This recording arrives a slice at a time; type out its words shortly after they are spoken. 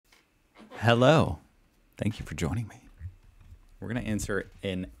Hello. Thank you for joining me. We're going to answer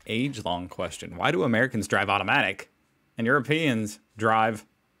an age-long question. Why do Americans drive automatic and Europeans drive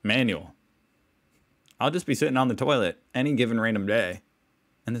manual? I'll just be sitting on the toilet any given random day,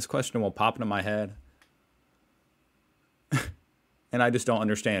 and this question will pop into my head. And I just don't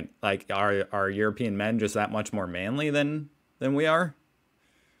understand. Like, are European men just that much more manly than we are?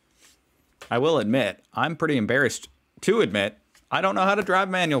 I will admit, I'm pretty embarrassed to admit I don't know how to drive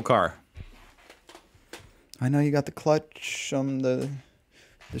a manual car. I know you got the clutch, the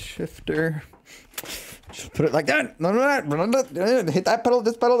shifter. Just put it like that. No, hit that pedal,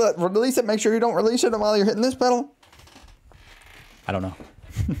 this pedal, that. Release it. Make sure you don't release it while you're hitting this pedal. I don't know.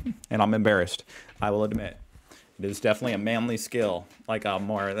 And I'm embarrassed. I will admit. It is definitely a manly skill. Like a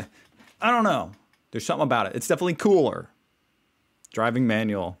more, I don't know. There's something about it. It's definitely cooler. Driving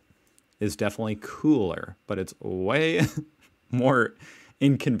manual is definitely cooler, but it's way more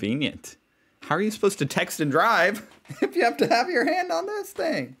inconvenient. How are you supposed to text and drive if you have to have your hand on this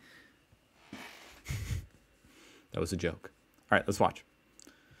thing? That was a joke. All right, let's watch.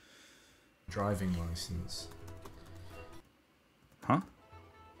 Driving license. Huh?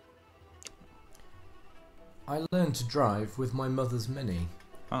 I learned to drive with my mother's Mini.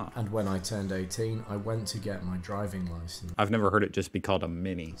 Ah. And when I turned 18, I went to get my driving license. I've never heard it just be called a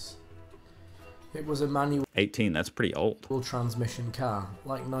Mini. It was a manual 18, that's pretty old. transmission car,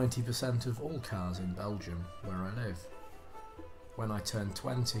 like 90% of all cars in Belgium, where I live. When I turned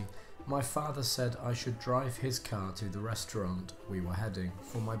 20, my father said I should drive his car to the restaurant we were heading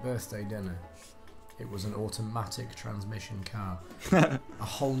for my birthday dinner. It was an automatic transmission car. A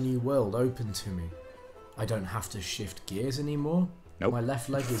whole new world opened to me. I don't have to shift gears anymore. Nope. My left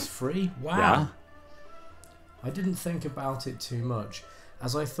leg is free. Wow. Yeah. I didn't think about it too much,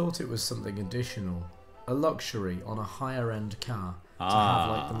 as I thought it was something additional, a luxury on a higher end car to have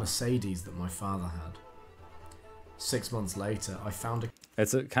like the Mercedes that my father had. 6 months later, I found a...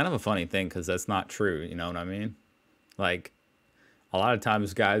 It's kind of a funny thing because that's not true, you know what I mean? Like, a lot of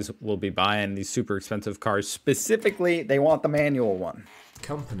times guys will be buying these super expensive cars. Specifically, they want the manual one.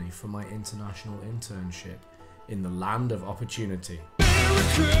 company for my international internship in the land of opportunity.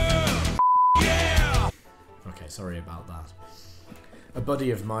 Okay, sorry about that. A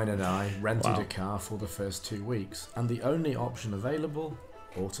buddy of mine and I rented a car for the first 2 weeks, and the only option available,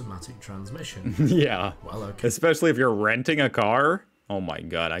 automatic transmission. Yeah. Well, okay. Especially if you're renting a car. Oh my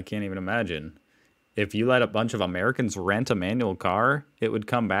God, I can't even imagine. If you let a bunch of Americans rent a manual car, it would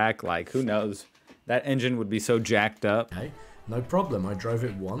come back like, who knows? That engine would be so jacked up. Okay, no problem. I drove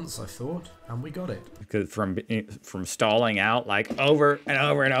it once, I thought, and we got it. Because from stalling out like over and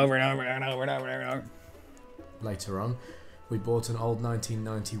over and over and over and over and over and over. Later on, we bought an old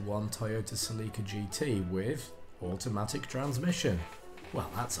 1991 Toyota Celica GT with automatic transmission. Well,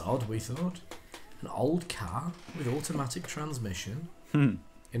 that's odd, we thought. An old car with automatic transmission?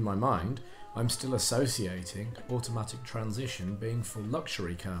 In my mind, I'm still associating automatic transition being for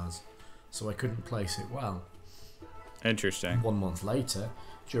luxury cars, so I couldn't place it well. Interesting. 1 month later,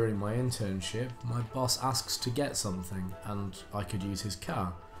 during my internship, my boss asks to get something, and I could use his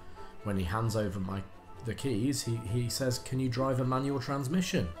car. When he hands over the keys, he says, "Can you drive a manual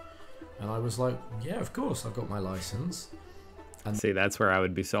transmission?" And I was like, "Yeah, of course, I've got my license." And see, that's where I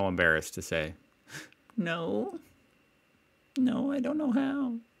would be so embarrassed to say, no, I don't know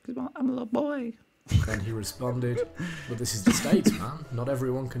how, because I'm a little boy. then he responded, "But this is the States, man. Not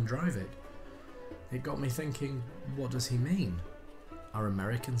everyone can drive it." It got me thinking, what does he mean? Are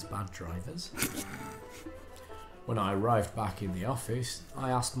Americans bad drivers? When I arrived back in the office, I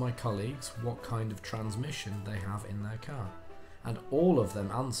asked my colleagues what kind of transmission they have in their car, and all of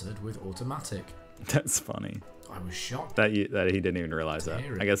them answered with automatic. That's funny. I was shocked That he didn't even realize that.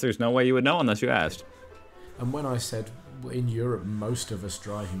 hear it. I guess there's no way you would know unless you asked. And when I said, "Well, in Europe most of us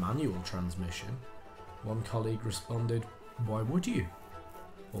drive manual transmission," one colleague responded, "Why would you?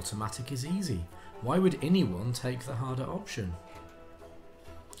 Automatic is easy. Why would anyone take the harder option?"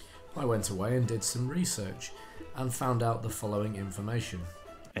 I went away and did some research and found out the following information.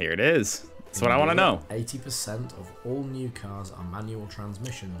 Here it is. That's what I want to know. 80% of all new cars are manual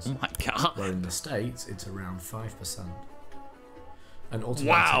transmissions, Oh my God. where in the States it's around 5%. An automatic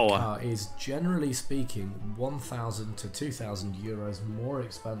Wow. car is, generally speaking, 1,000 to 2,000 euros more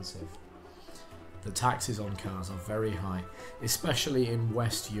expensive. The taxes on cars are very high, especially in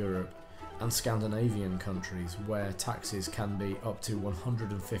West Europe and Scandinavian countries, where taxes can be up to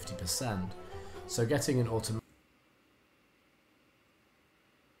 150%. So getting an automatic...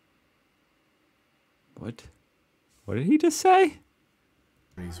 What? What did he just say?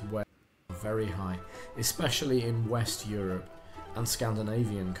 where very high, especially in West Europe and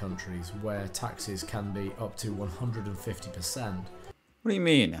Scandinavian countries where taxes can be up to 150%. What do you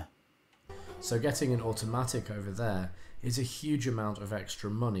mean? So getting an automatic over there is a huge amount of extra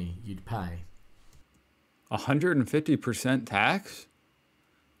money you'd pay. 150% tax?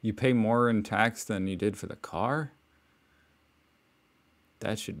 You pay more in tax than you did for the car?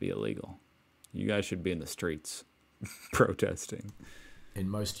 That should be illegal. You guys should be in the streets protesting. In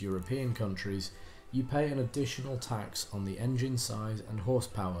most European countries, you pay an additional tax on the engine size and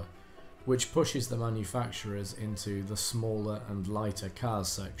horsepower, which pushes the manufacturers into the smaller and lighter cars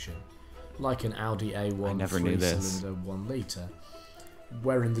section, like an Audi A1 3-cylinder 1 litre,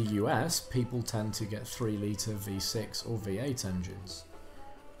 where in the US people tend to get 3 litre V6 or V8 engines.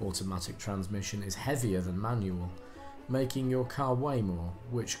 Automatic transmission is heavier than manual, making your car weigh more,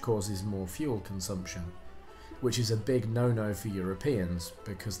 which causes more fuel consumption, which is a big no-no for Europeans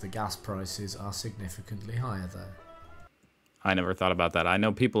because the gas prices are significantly higher there. I never thought about that. I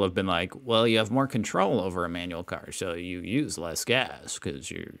know people have been like, well, you have more control over a manual car, so you use less gas because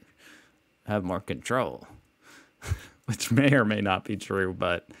you have more control, which may or may not be true,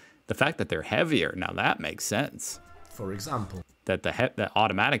 but the fact that they're heavier, now that makes sense. For example, that the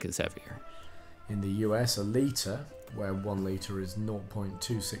automatic is heavier. In the US, a litre, where 1 litre is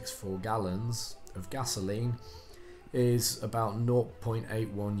 0.264 gallons of gasoline, is about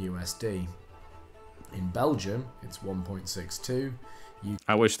 0.81 USD. In Belgium, it's 1.62.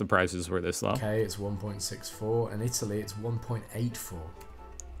 I wish the prices were this low. UK, it's 1.64, and Italy, it's 1.84.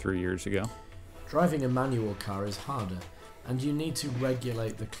 3 years ago. Driving a manual car is harder, and you need to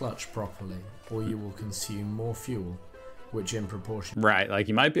regulate the clutch properly, or you will consume more fuel, which in proportion... Right, like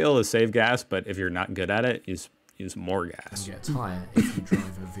you might be able to save gas, but if you're not good at it, use more gas. ...gets higher if you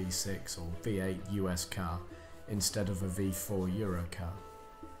drive a V6 or V8 US car instead of a V4 Euro car.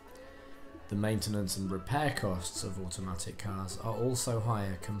 The maintenance and repair costs of automatic cars are also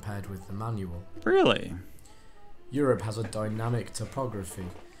higher compared with the manual. Really? Europe has a dynamic topography.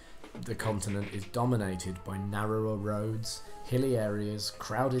 The continent is dominated by narrower roads, hilly areas,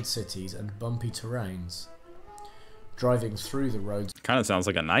 crowded cities and bumpy terrains. Driving through the roads kind of sounds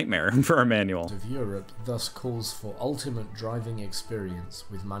like a nightmare for a manual of Europe thus calls for ultimate driving experience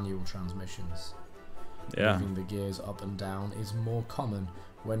with manual transmissions. Yeah. Moving the gears up and down is more common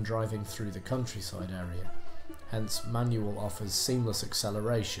when driving through the countryside area, hence manual offers seamless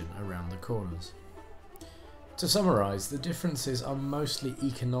acceleration around the corners. To summarise, the differences are mostly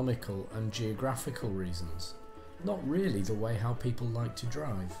economical and geographical reasons, not really the way how people like to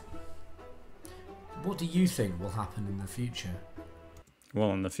drive. What do you think will happen in the future?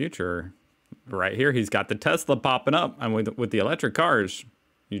 Well, in the future, right here, he's got the Tesla popping up, and with the electric cars,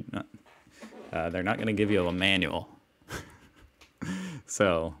 they're not going to give you a manual.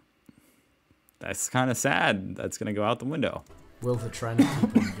 So that's kind of sad. That's going to go out the window. Will the trend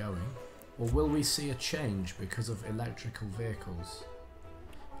keep on going, or will we see a change because of electrical vehicles?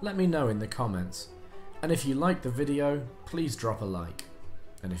 Let me know in the comments, and if you liked the video, please drop a like,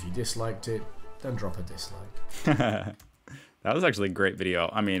 and if you disliked it, then drop a dislike. That was actually a great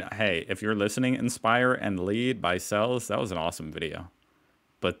video. I mean, hey, if you're listening, Inspire and Lead by Cells, that was an awesome video.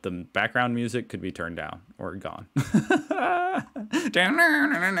 But the background music could be turned down or gone. That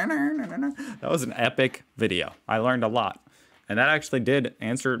was an epic video. I learned a lot. And that actually did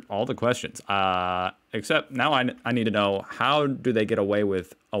answer all the questions. Except now I need to know, how do they get away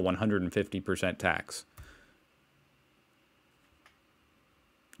with a 150% tax?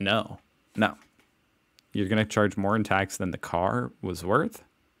 No. You're going to charge more in tax than the car was worth?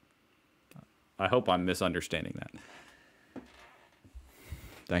 I hope I'm misunderstanding that.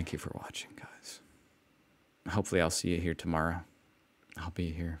 Thank you for watching, guys. Hopefully I'll see you here tomorrow. I'll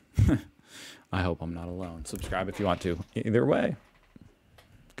be here. I hope I'm not alone. Subscribe if you want to. Either way,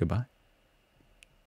 goodbye.